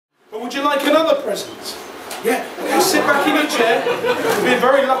or would you like another present? Yeah, okay, sit back in your chair. You've been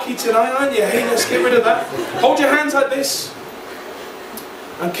very lucky tonight, aren't you? Hey, let's get rid of that. Hold your hands like this.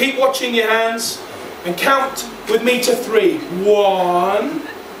 And keep watching your hands. And count with me to 3. 1,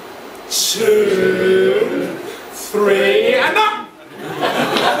 2, 3, and up!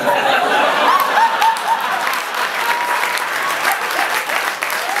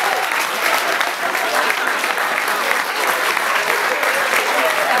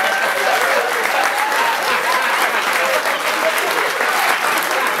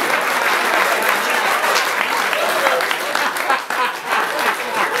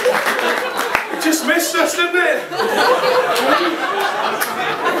 Just missed us, didn't it?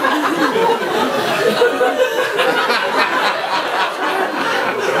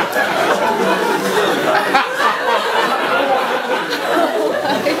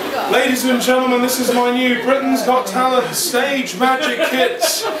 Ladies and gentlemen, this is my new Britain's Got Talent stage magic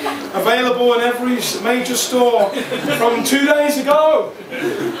kits, available in every major store from 2 days ago.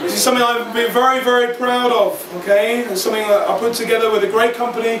 This is something I've been very, very proud of, okay? It's something that I put together with a great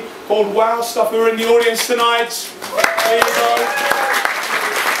company called Wow Stuff, who are in the audience tonight. There you go.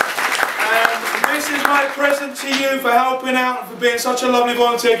 And this is my present to you for helping out and for being such a lovely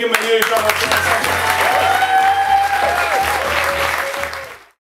volunteer. Give me a huge round of applause.